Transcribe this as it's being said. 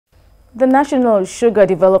The National Sugar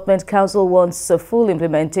Development Council wants a full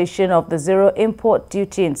implementation of the zero import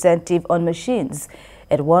duty incentive on machines.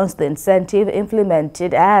 It wants the incentive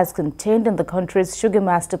implemented as contained in the country's sugar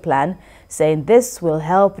master plan, saying this will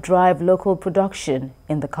help drive local production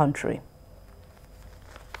in the country.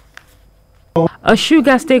 A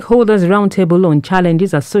sugar stakeholders roundtable on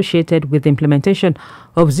challenges associated with the implementation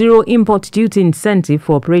of zero import duty incentive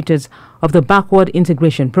for operators of the backward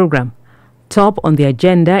integration program. Top on the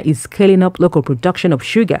agenda is scaling up local production of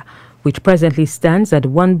sugar, which presently stands at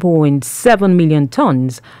 1.7 million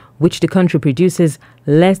tons, which the country produces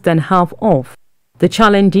less than half of. The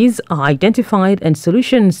challenges are identified and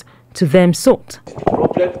solutions to them sought.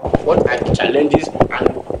 Problem, what are the challenges,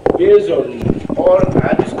 and based on all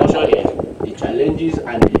our discussion here, the challenges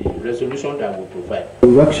and the resolution that we provide.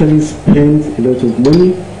 We've actually spent a lot of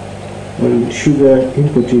money on sugar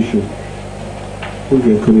importation in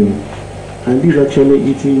the economy. And this actually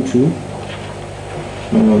eating into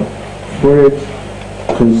foreign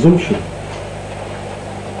consumption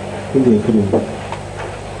in the economy.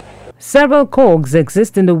 Several cogs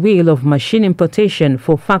exist in the wheel of machine importation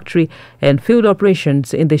for factory and field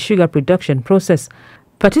operations in the sugar production process.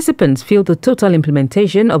 Participants feel the total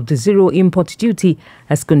implementation of the zero import duty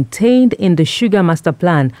as contained in the Sugar Master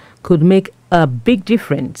Plan could make a big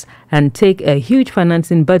difference and take a huge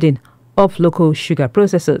financing burden of local sugar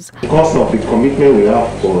processors. Because of the commitment we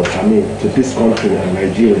have to this country and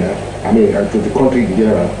Nigeria, and to the country in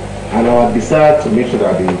general, and our desire to make sure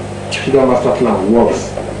that the Sugar Master Plan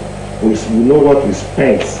works, we know what we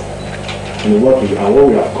spent and what we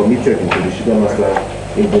have committed into the Sugar Master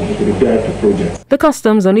into the BIP project. The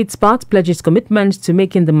customs on its part pledges commitment to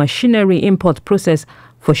making the machinery import process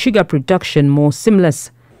for sugar production more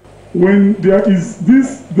seamless. When there is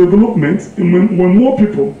this development, when more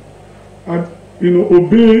people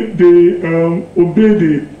obey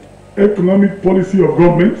the economic policy of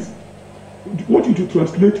government, what it will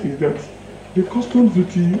translate is that the customs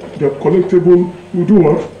duty, the collectible, will do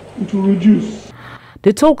what? It will reduce.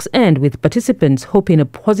 The talks end with participants hoping a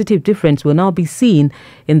positive difference will now be seen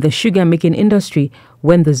in the sugar making industry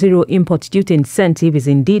when the zero import duty incentive is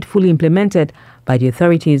indeed fully implemented by the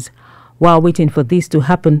authorities. While waiting for this to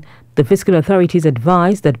happen, the fiscal authorities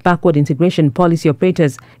advise that backward integration policy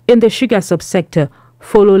operators in the sugar subsector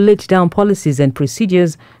follow laid-down policies and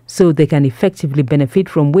procedures so they can effectively benefit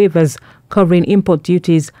from waivers covering import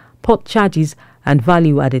duties, port charges and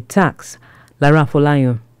value-added tax. Lara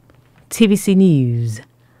Folayo, TVC News,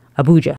 Abuja.